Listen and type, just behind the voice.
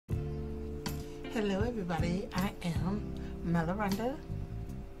Hello everybody, I am Mallronda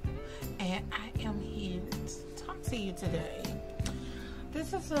and I am here to talk to you today.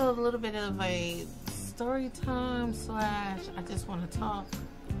 This is a little bit of a story time / I just want to talk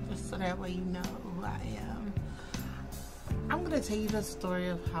just so that way you know who I am. I'm going to tell you the story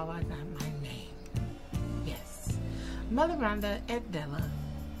of how I got my name. Yes, Mallrondaeddella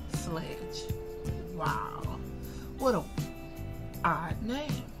Sledge. Wow, what a odd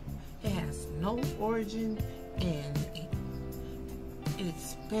name. It has no origin and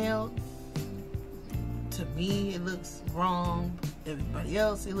it's spelled, to me it looks wrong, everybody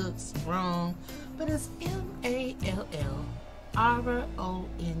else it looks wrong, but it's Mallronda.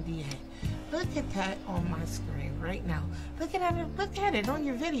 Look at that on my screen right now. Look at it on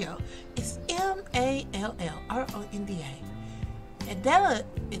your video. It's Mallronda. Eddella,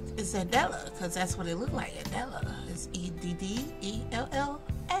 it's Eddella because that's what it looked like. Eddella is Eddella.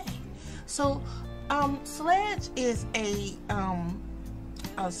 So, Sledge is a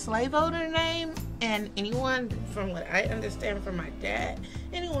slave owner name, and anyone, from what I understand from my dad,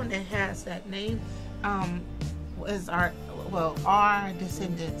 anyone that has that name is our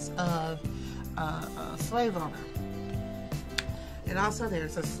descendants of a slave owner. And also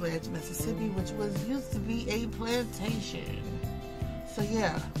there's a Sledge, Mississippi, which used to be a plantation. So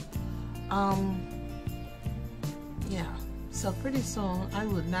yeah, so pretty soon I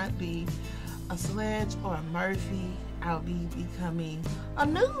would not be a Sledge or a Murphy. I'll be becoming a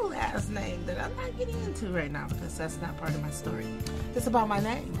new last name that I'm not getting into right now because that's not part of my story. It's about my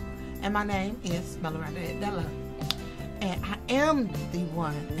name, and my name is Mallrondaeddella, and I am the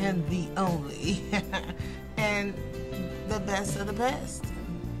one and the only and the best of the best.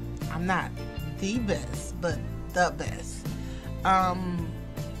 I'm not the best, but the best.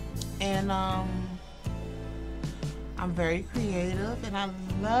 I'm very creative, and I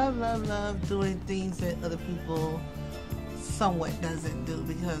love doing things that other people somewhat doesn't do,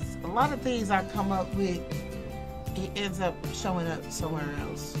 because a lot of things I come up with, it ends up showing up somewhere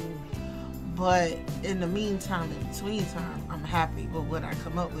else. But in the meantime, in between time, I'm happy with what I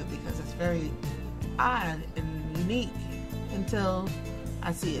come up with because it's very odd and unique until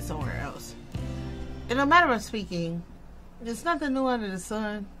I see it somewhere else. In a matter of speaking, there's nothing new under the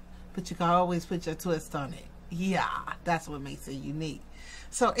sun, but you can always put your twist on it. Yeah, that's what makes it unique.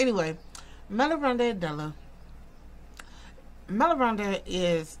 So anyway, Mallrondaeddella. Mallronda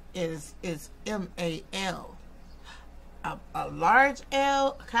is M-A-L. A large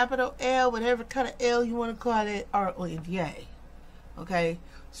L, a capital L, whatever kind of L you want to call it, R-O-N-D-A. Okay?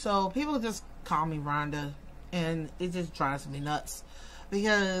 So people just call me Rhonda, and it just drives me nuts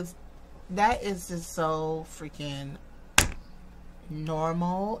because that is just so freaking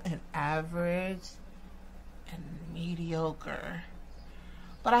normal and average and mediocre.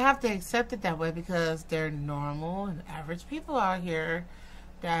 But I have to accept it that way because they're normal and average people out here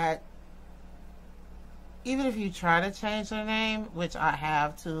that even if you try to change their name, which I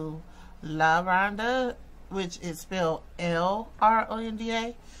have to Mallronda, which is spelled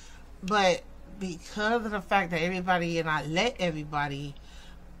L-R-O-N-D-A, but because of the fact that everybody, and I let everybody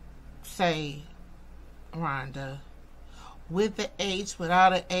say Rhonda, with the H,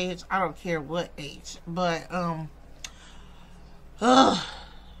 without an H, I don't care what H, but, well,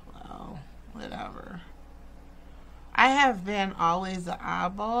 whatever. I have been always an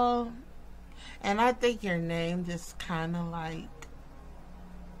eyeball, and I think your name just kind of like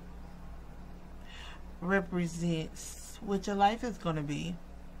represents what your life is going to be.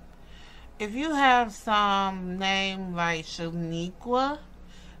 If you have some name like Shaniqua,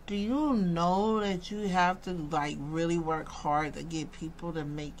 do you know that you have to like really work hard to get people to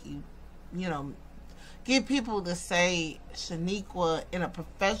make you, get people to say Shaniqua in a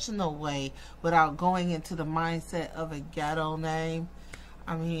professional way without going into the mindset of a ghetto name?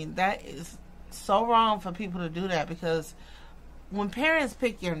 I mean, that is so wrong for people to do that, because when parents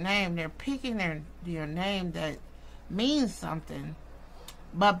pick your name, they're picking your name that means something.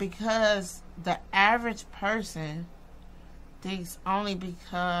 But because the average person thinks only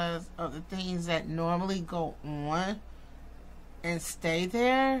because of the things that normally go on and stay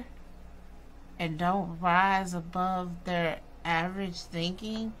there and don't rise above their average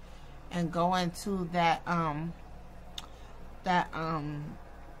thinking and go into that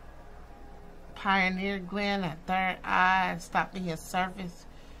pioneer gland, that third eye, and stop being surface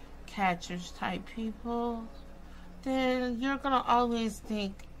catchers type people, then you're gonna always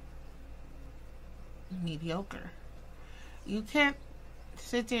think mediocre. You can't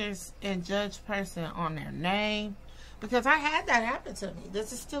sit there and judge a person on their name, because I had that happen to me.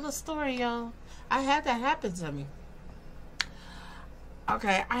 This is still a story, y'all. I had that happen to me.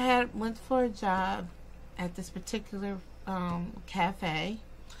 Okay, I had went for a job at this particular cafe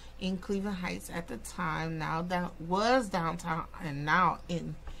in Cleveland Heights at the time. Now that was downtown, and now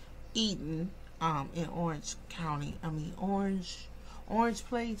in Eden, in Orange County. I mean Orange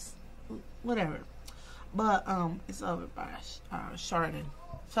Place, whatever. But it's over by Chardon,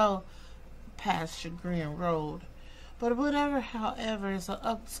 so past Chagrin Road. But whatever, however, it's an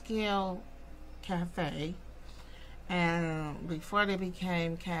upscale cafe. And before they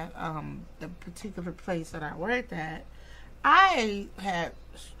became the particular place that I worked at, I had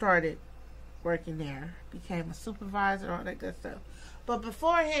started working there, became a supervisor, all that good stuff. But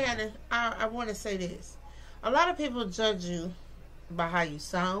beforehand, I want to say this. A lot of people judge you by how you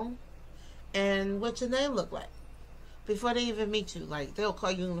sound and what your name look like before they even meet you. Like, they'll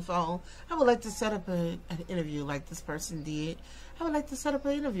call you on the phone. I would like to set up an interview like this person did. I would like to set up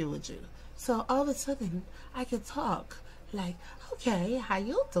an interview with you. So all of a sudden, I could talk like, okay, how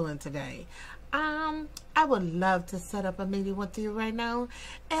you doing today? I would love to set up a meeting with you right now.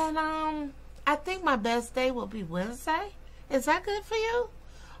 And I think my best day will be Wednesday. Is that good for you?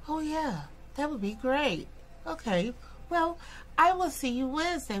 Oh, yeah, that would be great. Okay, well, I will see you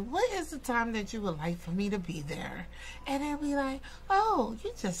Wednesday. What is the time that you would like for me to be there? And they'll be like, oh,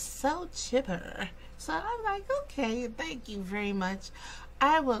 you're just so chipper. So I'm like, okay, thank you very much.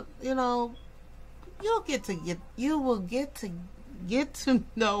 I will, you know, you will get to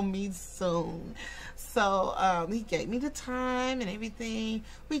know me soon. So he gave me the time and everything.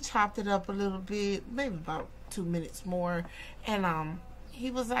 We chopped it up a little bit, maybe about 2 minutes more, and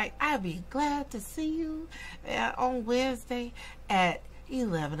he was like, I'd be glad to see you on Wednesday at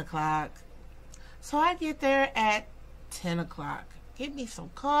 11 o'clock. So I get there at 10 o'clock. Get me some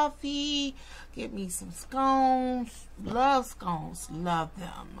coffee, get me some scones. Love scones, love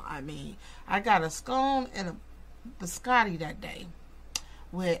them. I mean, I got a scone and a biscotti that day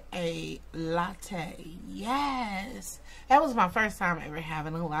with a latte. Yes, that was my first time ever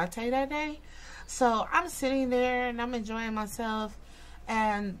having a latte that day. So I'm sitting there and I'm enjoying myself,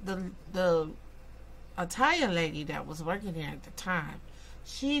 and the Italian lady that was working there at the time,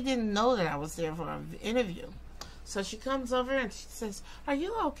 she didn't know that I was there for an interview. So she comes over and she says, are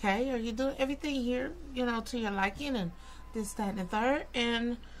you okay? Are you doing everything here, you know, to your liking and this, that, and the third?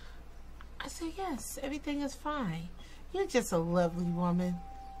 And I said, yes, everything is fine. You're just a lovely woman.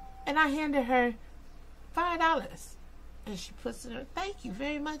 And I handed her $5. And she puts it in her, thank you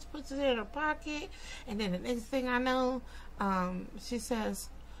very much, puts it in her pocket. And then the next thing I know, she says,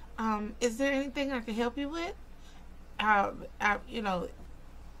 is there anything I can help you with? You know,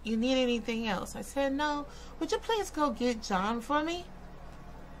 you need anything else? I said, no. Would you please go get John for me?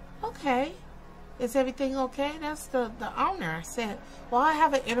 Okay. Is everything okay? That's the owner. I said, well, I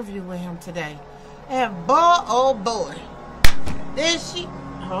have an interview with him today. And boy, oh boy. There she,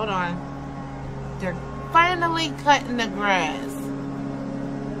 hold on. They're finally cutting the grass.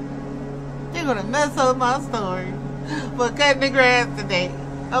 They're going to mess up my story for cutting the grass today.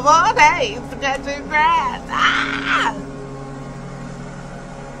 Of all days to cut your grass. Ah!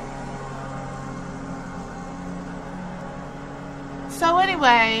 So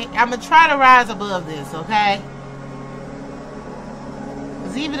anyway, I'm going to try to rise above this, okay?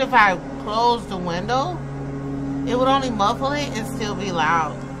 Because even if I close the window, it would only muffle it and still be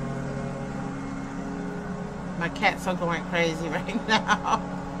loud. My cats are going crazy right now.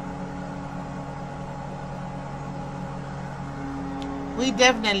 We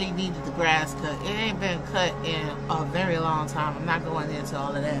definitely needed the grass cut. It ain't been cut in a very long time. I'm not going into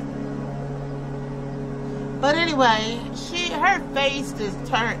all of that. But anyway, her face is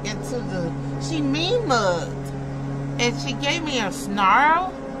turned into she mean mugged. And she gave me a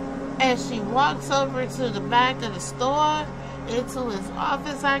snarl. And she walks over to the back of the store, into his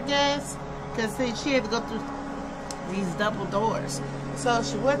office, I guess. Because she had to go through these double doors. So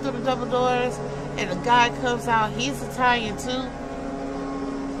she went through the double doors, and the guy comes out. He's Italian too.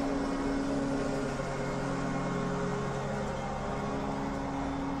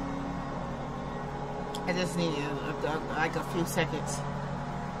 I just needed like a few seconds.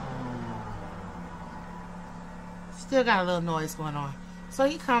 Still got a little noise going on. So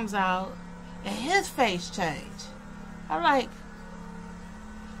he comes out and his face changed. I'm like,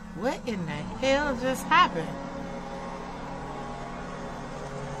 what in the hell just happened?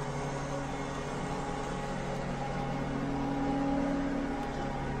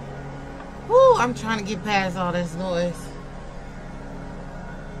 Woo, I'm trying to get past all this noise.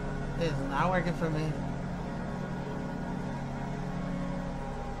 It's not working for me.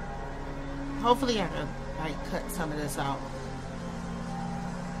 Hopefully I can like cut some of this out.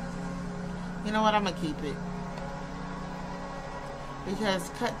 You know what? I'm gonna keep it. because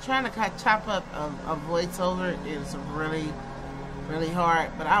trying to chop up a voiceover is really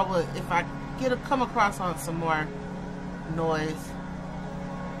hard. But I would, if I come across on some more noise,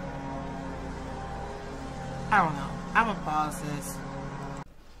 I don't know. I'm gonna pause this.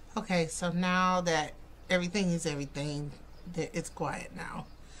 Okay, so now that everything is everything, it's quiet now.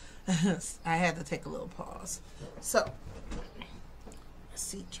 I had to take a little pause. So, my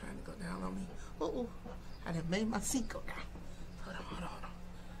seat trying to go down on me. Oh, I done made my seat go down. Hold on.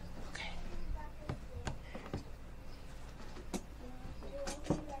 Okay.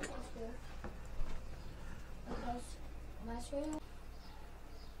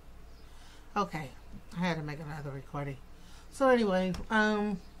 Okay, I had to make another recording. So anyway,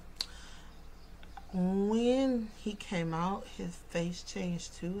 when he came out, his face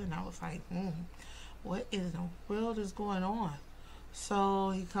changed too, and I was like, what in the world is going on?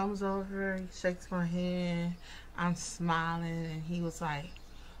 So he comes over, he shakes my hand, I'm smiling, and he was like,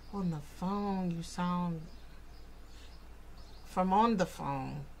 on the phone, you sound, from on the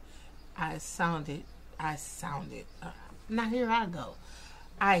phone, I sounded, now here I go,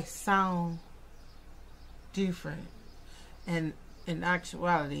 I sound different, and in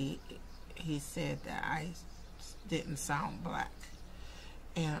actuality, he said that I didn't sound black.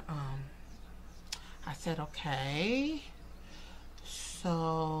 And I said, okay,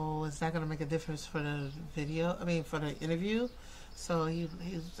 so is that gonna make a difference for the video, for the interview? So he's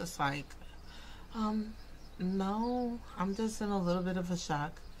just like, no, I'm just in a little bit of a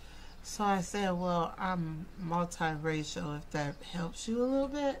shock. So I said, well, I'm multiracial, if that helps you a little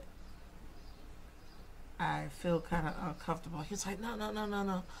bit. I feel kind of uncomfortable. He's like, no,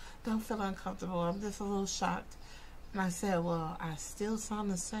 don't feel uncomfortable. I'm just a little shocked. And I said, well, I still sound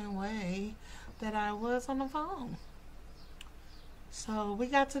the same way that I was on the phone. So we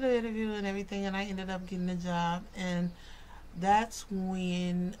got to the interview and everything, and I ended up getting the job. And that's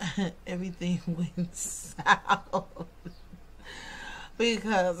when everything went south.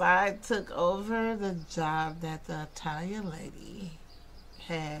 Because I took over the job that the Italian lady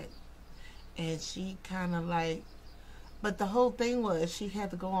had. And she kind of like, but the whole thing was she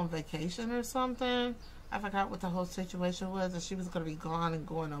had to go on vacation or something. I forgot what the whole situation was, and she was going to be gone and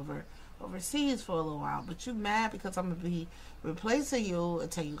going overseas for a little while. But you mad because I'm going to be replacing you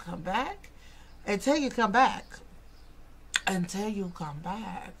until you come back? Until you come back.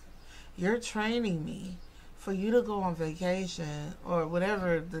 You're training me for you to go on vacation or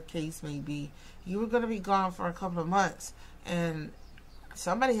whatever the case may be. You were going to be gone for a couple of months, and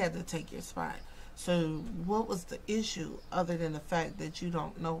somebody had to take your spot. So what was the issue other than the fact that you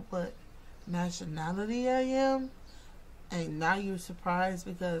don't know what nationality I am? And now you're surprised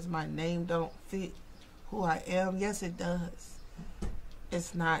because my name don't fit who I am? Yes, it does.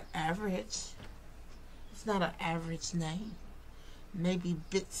 It's not average. It's not an average name. Maybe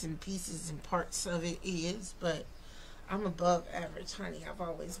bits and pieces and parts of it is, but I'm above average, honey. I've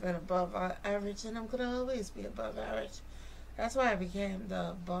always been above average, and I'm going to always be above average. That's why I became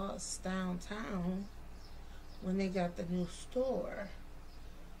the boss downtown when they got the new store.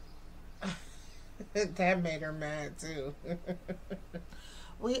 That made her mad too.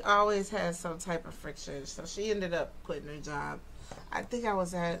 We always had some type of friction, so she ended up quitting her job. I think I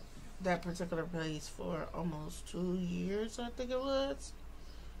was at that particular place for almost 2 years, I think it was,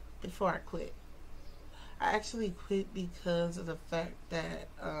 before I quit. I actually quit because of the fact that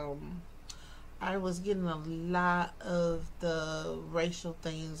I was getting a lot of the racial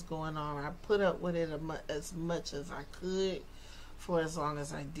things going on. I put up with it as much as I could for as long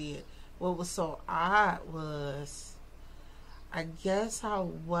as I did. What was so odd was, I guess I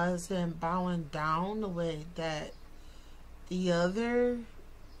wasn't bowing down the way that the other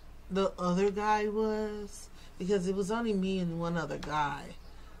guy was, because it was only me and one other guy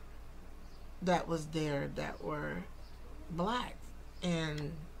that was there that were black,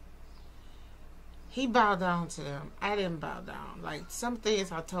 and he bowed down to them. I didn't bow down. Like, some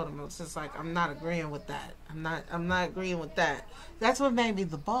things I told him, it was just like, I'm not agreeing with that. I'm not agreeing with that. That's what made me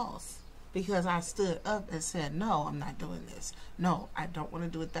the boss. Because I stood up and said, no, I'm not doing this. No, I don't want to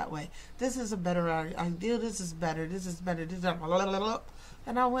do it that way. This is a better idea. This is better. This is better. This is blah, blah, blah, blah.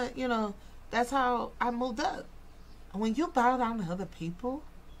 And I went, that's how I moved up. And when you bow down to other people,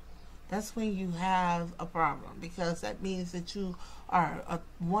 that's when you have a problem, because that means that you are a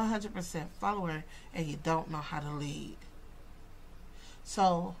 100% follower and you don't know how to lead.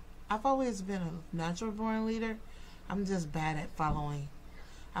 So I've always been a natural born leader. I'm just bad at following.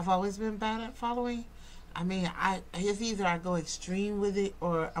 I've always been bad at following. I mean, it's either I go extreme with it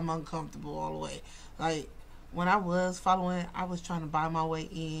or I'm uncomfortable all the way. Like, when I was following, I was trying to buy my way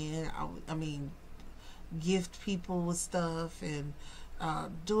in. I mean, gift people with stuff and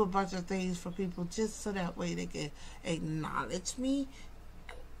do a bunch of things for people just so that way they can acknowledge me.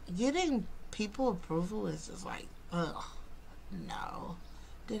 Getting people approval is just like, ugh, no.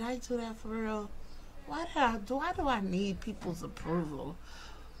 Did I do that for real? Why do I need people's approval?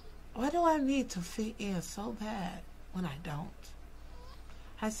 Why do I need to fit in so bad when I don't?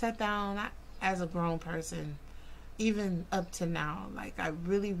 I sat down as a grown person, even up to now, like I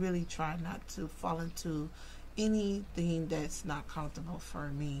really, really try not to fall into anything that's not comfortable for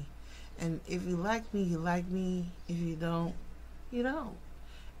me. And if you like me, you like me. If you don't, you don't.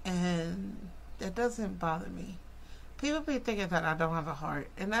 And that doesn't bother me. People be thinking that I don't have a heart,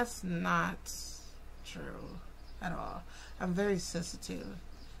 and that's not true at all. I'm very sensitive,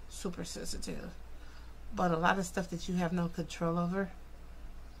 super sensitive. But a lot of stuff that you have no control over,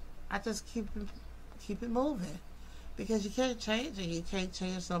 I just keep it moving. Because you can't change it. You can't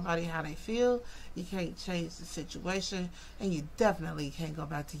change somebody how they feel. You can't change the situation. And you definitely can't go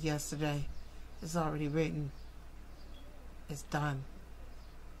back to yesterday. It's already written. It's done.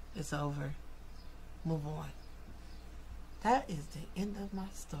 It's over. Move on. That is the end of my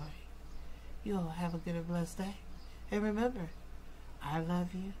story. You all have a good and blessed day. And remember, I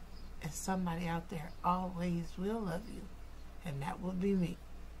love you. And somebody out there always will love you. And that will be me.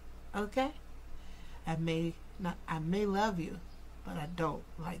 Okay? I may love you, but I don't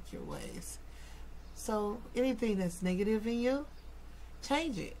like your ways. So anything that's negative in you,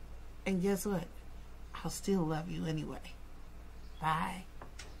 change it. And guess what? I'll still love you anyway. Bye.